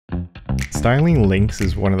Styling links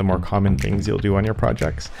is one of the more common things you'll do on your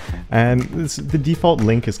projects. And the default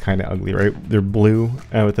link is kind of ugly, right? They're blue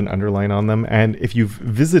with an underline on them. And if you've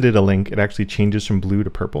visited a link, it actually changes from blue to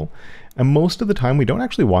purple. And most of the time we don't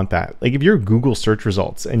actually want that. Like if you're Google search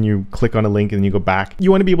results and you click on a link and you go back,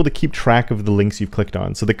 you want to be able to keep track of the links you've clicked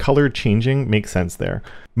on. So the color changing makes sense there.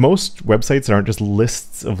 Most websites aren't just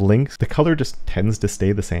lists of links. The color just tends to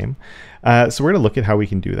stay the same. So we're going to look at how we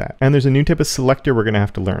can do that. And there's a new type of selector we're going to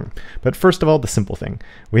have to learn. But first of all, the simple thing.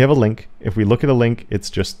 We have a link. If we look at a link, it's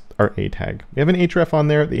just our A tag. We have an href on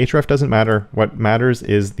there. The href doesn't matter. What matters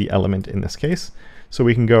is the element in this case. So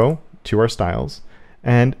we can go to our styles.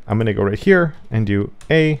 And I'm going to go right here and do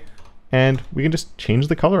A, and we can just change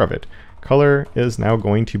the color of it. Color is now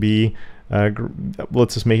going to be,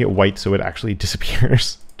 let's just make it white so it actually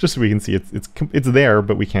disappears, just so we can see it's there,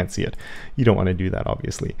 but we can't see it. You don't want to do that,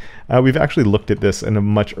 obviously. We've actually looked at this in a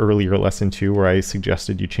much earlier lesson too, where I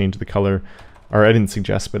suggested you change the color, or I didn't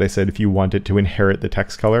suggest, but I said if you want it to inherit the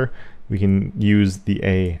text color, we can use the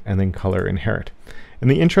A and then color inherit. And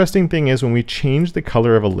the interesting thing is when we change the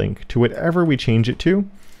color of a link to whatever we change it to,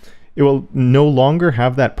 it will no longer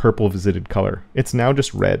have that purple visited color. It's now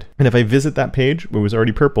just red. And if I visit that page, it was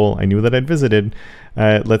already purple, I knew that I'd visited.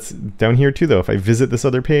 Let's down here too though, if I visit this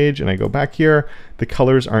other page and I go back here, the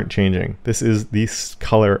colors aren't changing. This is the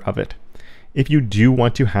color of it. If you do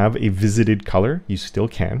want to have a visited color, you still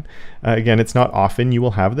can. Again, it's not often you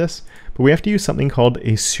will have this, but we have to use something called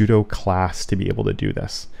a pseudo class to be able to do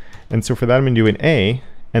this. And so for that, I'm going to do an A,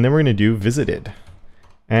 and then we're going to do visited.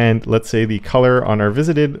 And let's say the color on our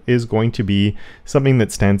visited is going to be something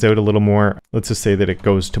that stands out a little more. Let's just say that it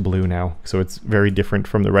goes to blue now. So it's very different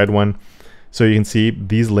from the red one. So you can see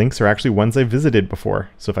these links are actually ones I visited before.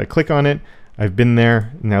 So if I click on it, I've been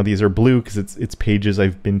there. Now these are blue because it's pages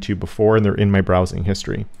I've been to before and they're in my browsing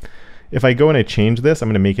history. If I go and I change this, I'm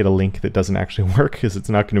going to make it a link that doesn't actually work because it's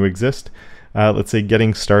not going to exist. Let's say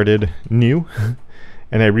getting started new.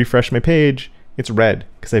 And I refresh my page, it's red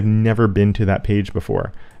because I've never been to that page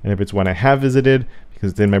before. And if it's one I have visited,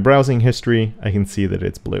 because it's in my browsing history, I can see that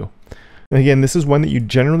it's blue. And again, this is one that you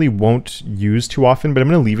generally won't use too often, but I'm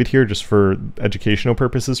going to leave it here just for educational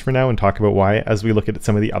purposes for now and talk about why as we look at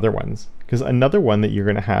some of the other ones. Because another one that you're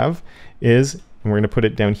going to have is, and we're going to put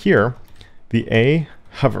it down here, the A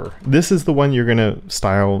hover. This is the one you're going to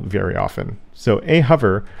style very often. So A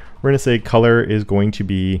hover, we're going to say color is going to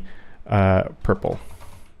be purple.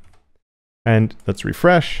 And let's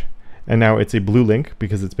refresh, and now it's a blue link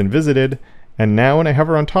because it's been visited, and now when I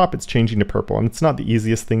hover on top it's changing to purple, and it's not the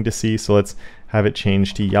easiest thing to see, so let's have it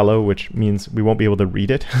change to yellow, which means we won't be able to read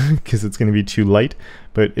it because it's going to be too light,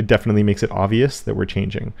 but it definitely makes it obvious that we're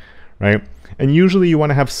changing, right? And usually you want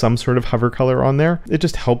to have some sort of hover color on there. It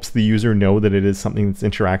just helps the user know that it is something that's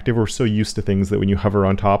interactive. We're so used to things that when you hover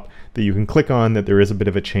on top that you can click on that there is a bit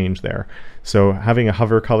of a change there. So having a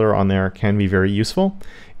hover color on there can be very useful.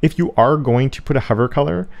 If you are going to put a hover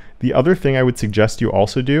color, the other thing I would suggest you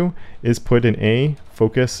also do is put an A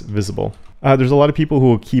focus visible. There's a lot of people who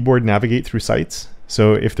will keyboard navigate through sites.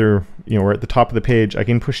 So if they're, we're at the top of the page, I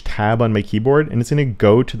can push tab on my keyboard and it's going to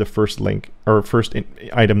go to the first link or first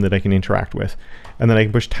item that I can interact with. And then I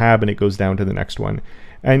can push tab and it goes down to the next one.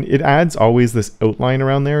 And it adds always this outline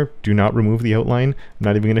around there. Do not remove the outline. I'm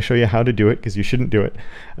not even going to show you how to do it because you shouldn't do it,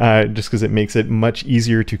 just because it makes it much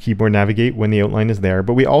easier to keyboard navigate when the outline is there.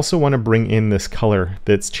 But we also want to bring in this color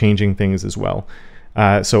that's changing things as well.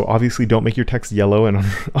 So obviously don't make your text yellow and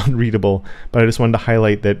unreadable, but I just wanted to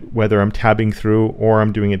highlight that whether I'm tabbing through or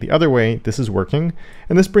I'm doing it the other way, this is working.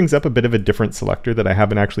 And this brings up a bit of a different selector that I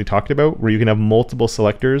haven't actually talked about, where you can have multiple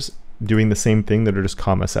selectors doing the same thing that are just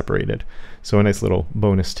comma separated. So a nice little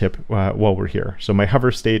bonus tip while we're here. So my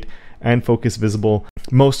hover state and focus visible.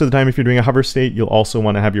 Most of the time if you're doing a hover state, you'll also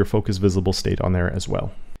want to have your focus visible state on there as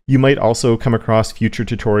well. You might also come across future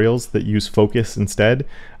tutorials that use focus instead.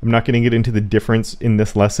 I'm not going to get into the difference in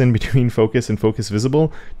this lesson between focus and focus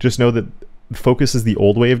visible. Just know that focus is the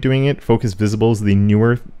old way of doing it. Focus visible is the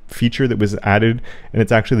newer feature that was added, and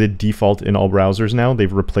it's actually the default in all browsers now.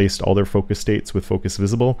 They've replaced all their focus states with focus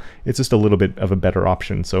visible. It's just a little bit of a better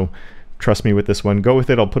option. So trust me with this one, go with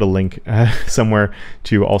it. I'll put a link somewhere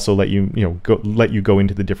to also let you go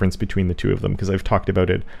into the difference between the two of them, because I've talked about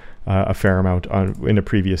it a fair amount in a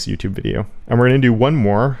previous YouTube video. And we're going to do one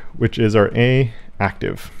more, which is our A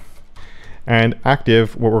active. And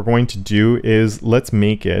active, what we're going to do is let's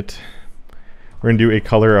make it, we're going to do a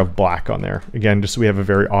color of black on there. Again, just so we have a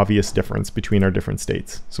very obvious difference between our different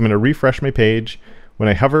states. So I'm going to refresh my page. When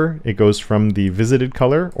I hover, it goes from the visited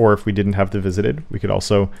color, or if we didn't have the visited, we could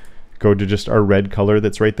also go to just our red color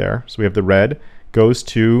that's right there. So we have the red, goes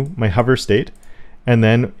to my hover state, And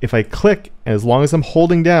then if I click, as long as I'm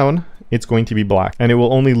holding down, it's going to be black, and it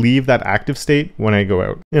will only leave that active state when I go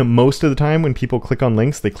out. You know, most of the time when people click on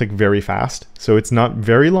links, they click very fast. So it's not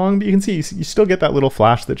very long, but you can see you still get that little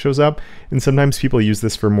flash that shows up. And sometimes people use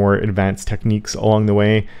this for more advanced techniques along the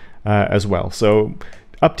way as well. So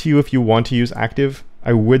up to you if you want to use active.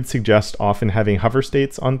 I would suggest often having hover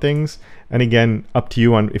states on things. And again, up to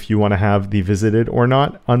you on if you want to have the visited or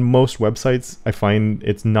not. On most websites, I find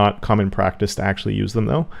it's not common practice to actually use them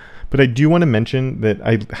though. But I do want to mention that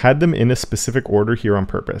I had them in a specific order here on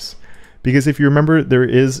purpose. Because if you remember, there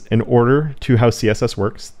is an order to how CSS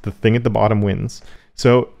works. The thing at the bottom wins.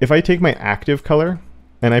 So if I take my active color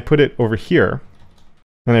and I put it over here,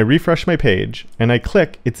 and I refresh my page, and I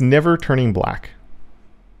click, it's never turning black.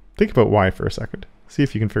 Think about why for a second. See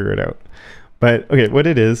if you can figure it out. But okay, what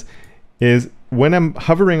it is when I'm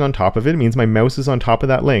hovering on top of it, it means my mouse is on top of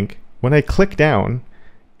that link. When I click down,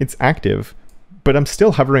 it's active, but I'm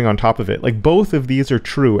still hovering on top of it. Like both of these are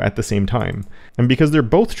true at the same time. And because they're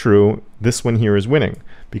both true, this one here is winning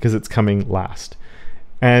because it's coming last.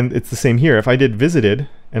 And it's the same here. If I did visited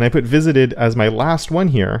and I put visited as my last one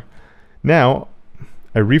here, now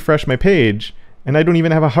I refresh my page and I don't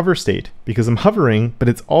even have a hover state because I'm hovering, but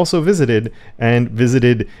it's also visited, and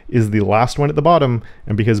visited is the last one at the bottom.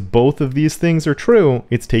 And because both of these things are true,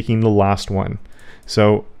 it's taking the last one.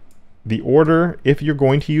 So the order, if you're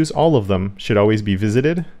going to use all of them, should always be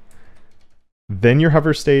visited, then your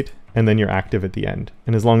hover state, and then your active at the end.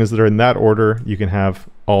 And as long as they're in that order, you can have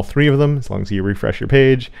all three of them. As long as you refresh your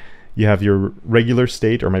page, you have your regular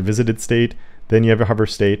state or my visited state, then you have a hover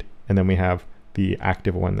state, and then we have the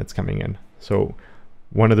active one that's coming in. So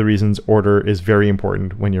one of the reasons order is very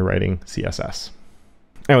important when you're writing CSS.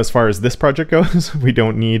 Now, as far as this project goes, we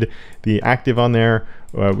don't need the active on there.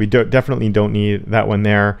 We definitely don't need that one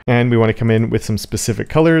there. And we want to come in with some specific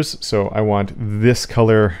colors. So I want this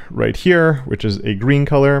color right here, which is a green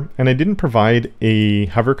color. And I didn't provide a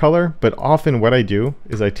hover color, but often what I do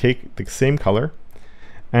is I take the same color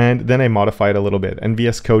and then I modify it a little bit. And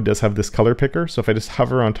VS Code does have this color picker. So if I just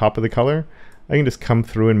hover on top of the color, I can just come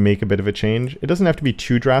through and make a bit of a change. It doesn't have to be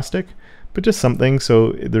too drastic, but just something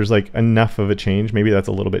so there's like enough of a change. Maybe that's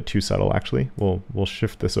a little bit too subtle actually. We'll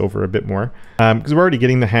shift this over a bit more because we're already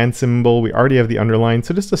getting the hand symbol. We already have the underline.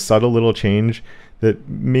 So just a subtle little change that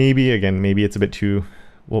maybe, again, maybe it's a bit too,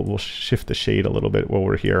 we'll shift the shade a little bit while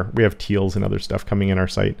we're here. We have teals and other stuff coming in our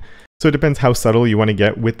site. So it depends how subtle you want to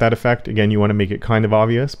get with that effect. Again, you want to make it kind of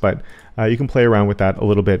obvious, but you can play around with that a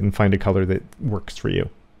little bit and find a color that works for you.